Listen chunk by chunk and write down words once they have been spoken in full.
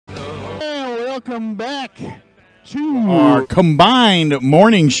welcome back to our combined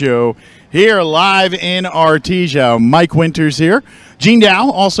morning show here live in Artesia. Mike Winters here. Gene Dow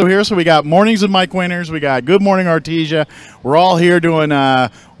also here, so we got Mornings with Mike Winters. We got Good Morning Artesia. We're all here doing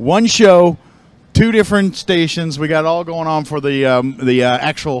one show, two different stations. We got it all going on for the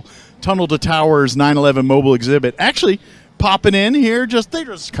actual Tunnel to Towers 9/11 mobile exhibit. Actually, popping in here, they're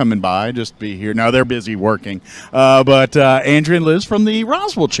just coming by, just be here. Now they're busy working, but Andrea and Liz from the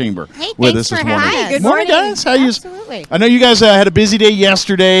Roswell Chamber with us this morning. Hi, good morning, guys. How you? Absolutely. I know you guys had a busy day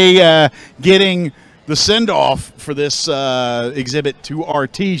yesterday, getting the send off for this exhibit to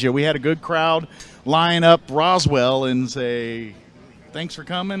Artesia. We had a good crowd line up Roswell and say, "Thanks for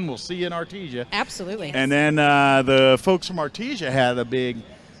coming. We'll see you in Artesia." Absolutely. And then the folks from Artesia had a big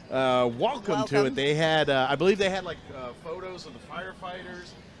welcome to it. They had, I believe they had like photos of the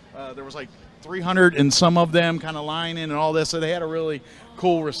firefighters. There was like 300 and some of them kind of lining and all this. So they had a really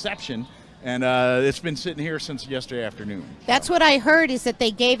cool reception. And it's been sitting here since yesterday afternoon. That's what I heard, is that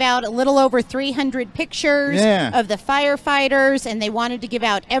they gave out a little over 300 pictures of the firefighters, and they wanted to give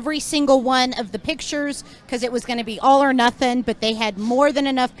out every single one of the pictures because it was going to be all or nothing, but they had more than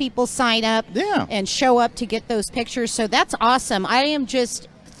enough people sign up and show up to get those pictures. So that's awesome. I am just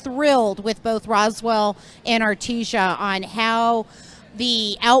thrilled with both Roswell and Artesia on how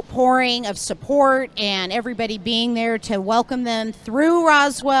the outpouring of support and everybody being there to welcome them through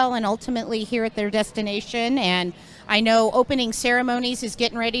Roswell and ultimately here at their destination. And I know opening ceremonies is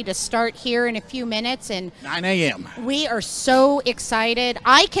getting ready to start here in a few minutes, and 9 a.m. We are so excited.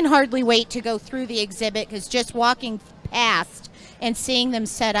 I can hardly wait to go through the exhibit because just walking past and seeing them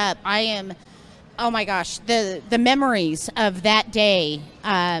set up, oh my gosh, the memories of that day.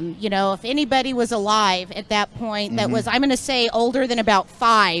 You know, if anybody was alive at that point that was, I'm going to say, older than about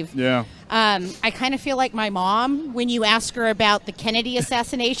 5. Yeah. I kind of feel like my mom when you ask her about the Kennedy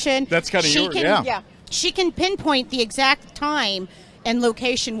assassination. That's kind of yours, yeah. She can pinpoint the exact time and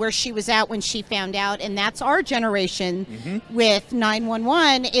location where she was at when she found out, and that's our generation with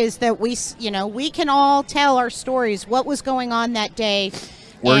 911, is that we can all tell our stories, what was going on that day.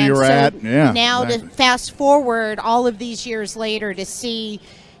 Where you're at, Now to fast forward all of these years later to see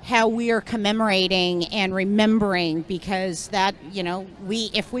how we are commemorating and remembering, because that,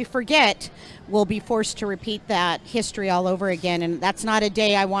 if we forget, we'll be forced to repeat that history all over again, and that's not a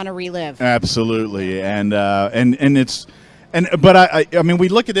day I want to relive. Absolutely, and it's. But I mean, we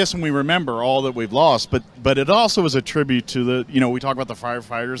look at this and we remember all that we've lost, but it also is a tribute to the, we talk about the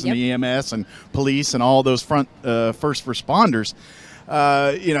firefighters and the EMS and police and all those first responders.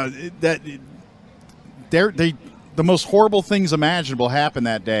 The most horrible things imaginable happened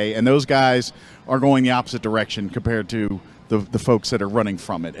that day, and those guys are going the opposite direction compared to the folks that are running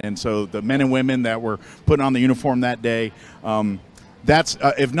from it. And so the men and women that were putting on the uniform that day, that's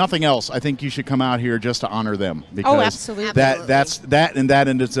if nothing else, I think you should come out here just to honor them, because absolutely. that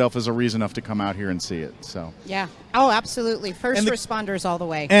in itself is a reason enough to come out here and see it. So yeah. Oh, absolutely. First responders all the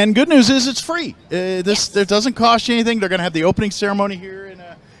way. And good news is it's free. It doesn't cost you anything. They're going to have the opening ceremony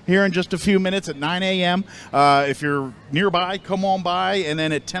here in just a few minutes at 9 a.m. If you're nearby, come on by. And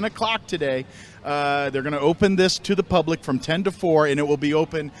then at 10 o'clock today, they're going to open this to the public from 10 to 4, and it will be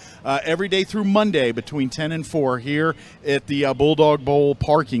open every day through Monday between 10 and 4 here at the Bulldog Bowl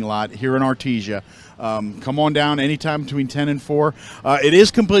parking lot here in Artesia. Come on down anytime between 10 and 4. It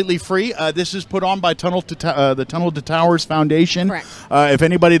is completely free. This is put on by the Tunnel to Towers Foundation. Correct. If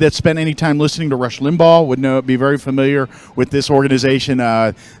anybody that's spent any time listening to Rush Limbaugh would be very familiar with this organization.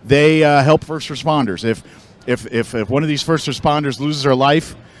 They help first responders. If one of these first responders loses their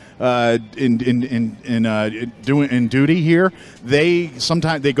life in duty here,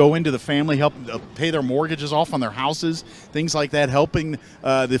 sometimes they go into the family, help pay their mortgages off on their houses, things like that, helping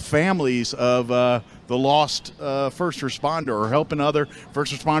the families of the lost first responder, or helping other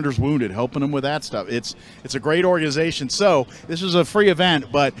first responders wounded, helping them with that stuff. It's a great organization. So this is a free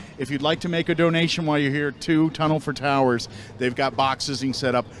event, but if you'd like to make a donation while you're here to Tunnel for Towers, they've got boxes you can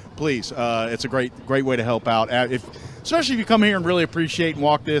set up. Please, it's a great way to help out. Especially if you come here and really appreciate and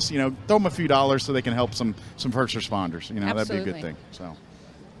walk this, throw them a few dollars so they can help some first responders. That'd be a good thing. So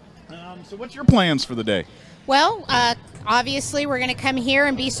what's your plans for the day? Well, obviously we're going to come here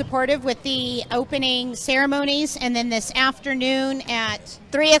and be supportive with the opening ceremonies, and then this afternoon at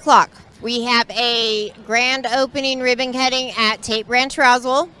 3 o'clock we have a grand opening ribbon cutting at Tape Branch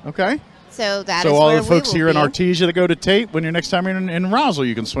Roswell. Okay. So that so is all where the folks we will here in be. Artesia that go to Tate, when you're next time you're in Roswell,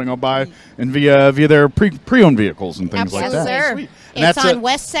 you can swing on by and via their pre-owned vehicles and things like that. Absolutely. Sir. Sweet. And It's that's on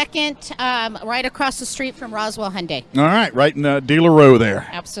West 2nd, right across the street from Roswell Hyundai. all right, right in Dealer Row there.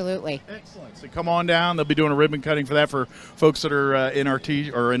 Absolutely. Excellent. So come on down. They'll be doing a ribbon cutting for that for folks that are in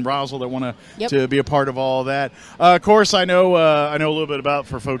Artesia or in Roswell that want to be a part of all of that. Of course, I know a little bit about,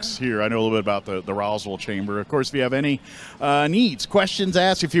 for folks here, I know a little bit about the Roswell Chamber. Of course, if you have any needs, questions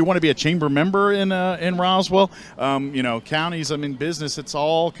asked, if you want to be a chamber member in Roswell, counties, business, it's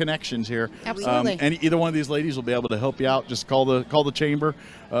all connections here. Absolutely. And either one of these ladies will be able to help you out. Just call the chamber,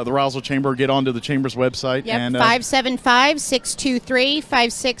 the Roswell Chamber, get onto the chamber's website. Yep, and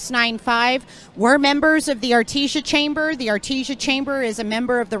 575-623-5695. We're members of the Artesia Chamber. The Artesia Chamber is a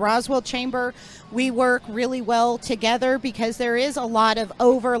member of the Roswell Chamber. We work really well together because there is a lot of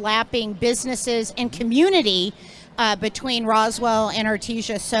overlapping businesses and community between Roswell and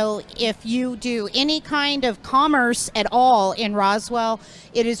Artesia. So if you do any kind of commerce at all in Roswell,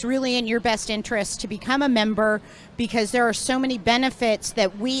 it is really in your best interest to become a member, because there are so many benefits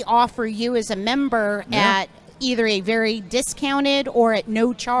that we offer you as a member at either a very discounted or at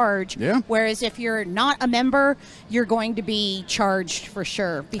no charge. Yeah. Whereas if you're not a member, you're going to be charged for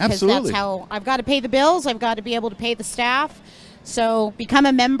sure, because Absolutely. that's how I've got to pay the bills. I've got to be able to pay the staff. So become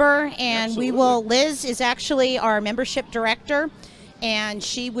a member, and Absolutely. Liz is actually our membership director, and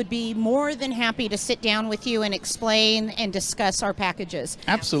she would be more than happy to sit down with you and explain and discuss our packages.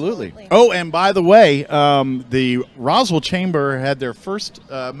 Absolutely. Oh, and by the way, the Roswell Chamber had their first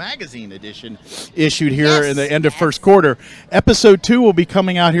magazine edition issued here in the end of first quarter. Episode 2 will be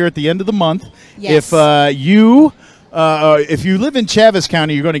coming out here at the end of the month. Yes. If you live in Chaves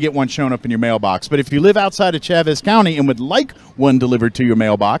County, you're going to get one shown up in your mailbox. But if you live outside of Chaves County and would like one delivered to your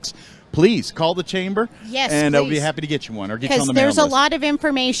mailbox, please call the chamber. Yes, and I'll be please. happy to get you one or get you on Because the mail there's list. a lot of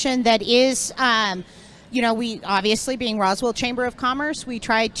information that is, we obviously, being Roswell Chamber of Commerce, we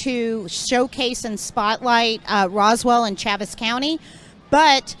try to showcase and spotlight Roswell and Chaves County.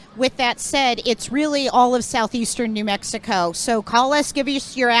 But with that said, it's really all of southeastern New Mexico. So call us, give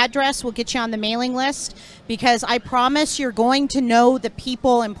us your address. We'll get you on the mailing list, because I promise you're going to know the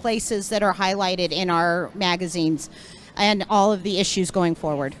people and places that are highlighted in our magazines and all of the issues going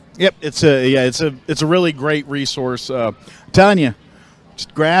forward. Yep, it's a really great resource. I'm telling you,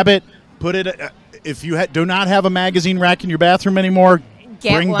 just grab it, put it. If you do not have a magazine rack in your bathroom anymore,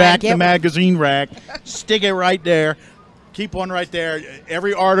 bring back the magazine rack, stick it right there. Keep one right there.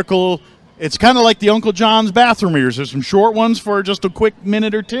 Every article, it's kind of like the Uncle John's bathroom mirrors. There's some short ones for just a quick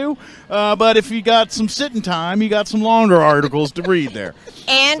minute or two, but if you got some sitting time, you got some longer articles to read there.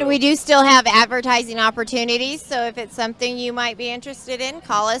 And we do still have advertising opportunities, so if it's something you might be interested in,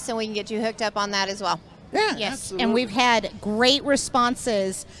 call us and we can get you hooked up on that as well. Yeah, Yes, absolutely. and we've had great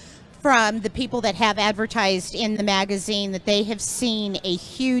responses from the people that have advertised in the magazine, that they have seen a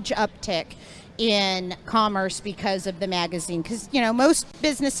huge uptick in commerce because of the magazine. Because most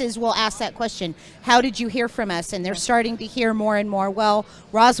businesses will ask that question, how did you hear from us? And they're starting to hear more and more, well,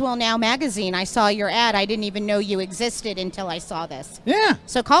 Roswell Now magazine, I saw your ad, I didn't even know you existed until I saw this. Yeah,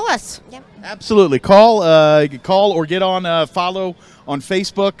 So call us. Yep. absolutely. Call or get on follow on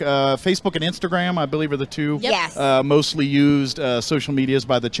Facebook. Facebook and Instagram, I believe, are the two Yes. mostly used social medias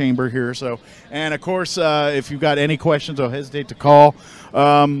by the chamber here. So, and of course, if you've got any questions, don't hesitate to call.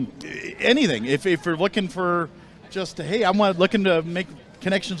 Anything. If you're looking for just, hey, I'm looking to make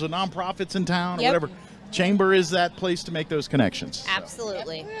connections with nonprofits in town or Yep. whatever, chamber is that place to make those connections. So.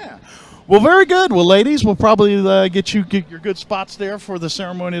 Absolutely. Yeah. Well, very good. Well, ladies, we'll probably get your good spots there for the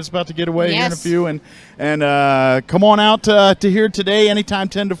ceremony that's about to get away here in a Yes. few. And come on out to here today, anytime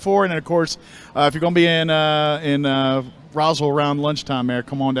 10 to 4. And, of course, if you're going to be in Roswell around lunchtime there,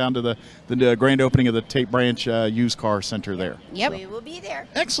 come on down to the grand opening of the Tate Branch Used Car Center there. Yep. We will be there.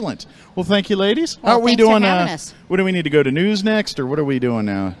 Excellent. Well, thank you, ladies. Well, How are we thanks for doing? having us. What do we need to go to news next, or what are we doing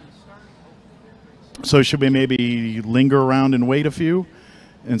now? So should we maybe linger around and wait a few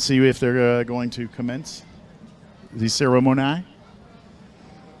and see if they're going to commence the ceremony? I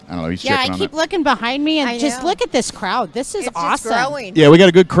don't know. He's Yeah, checking I on keep that. looking behind me, and I just know. look at this crowd. This is It's awesome. just growing. Yeah, we got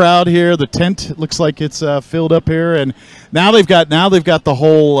a good crowd here. The tent looks like it's filled up here, and now they've got the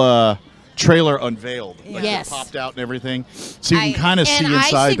whole trailer unveiled. Like Yes. it popped out and everything, so you I- can kind of see And I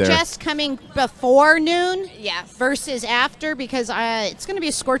inside there. suggest coming before noon Yes. versus after, because it's going to be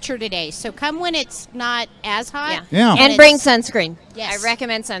a scorcher today. So come when it's not as hot. Yeah. And bring sunscreen. Yes. I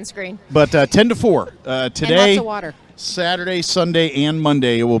recommend sunscreen. But 10 to 4 And today. lots of water. Saturday, Sunday, and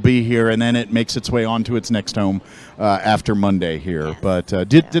Monday it will be here, and then it makes its way onto its next home after Monday here. But do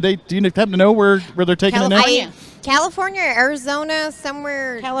you happen to know where they're taking it California. next? California, Arizona,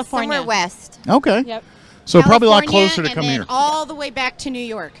 somewhere west. Okay. Yep. So probably a lot California, closer to and coming then here. all the way back to New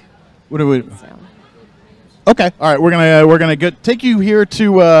York. What do we? So. Okay. All right. We're gonna take you here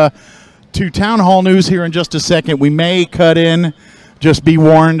to town hall news here in just a second. We may cut in. Just be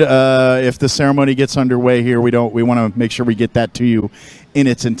warned if the ceremony gets underway here. We want to make sure we get that to you in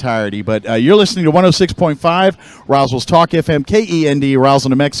its entirety. But you're listening to 106.5 Roswell's Talk FM KEND Roswell,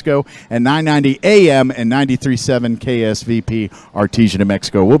 New Mexico, and 990 AM and 93.7 KSVP Artesia, New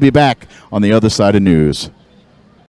Mexico. We'll be back on the other side of news.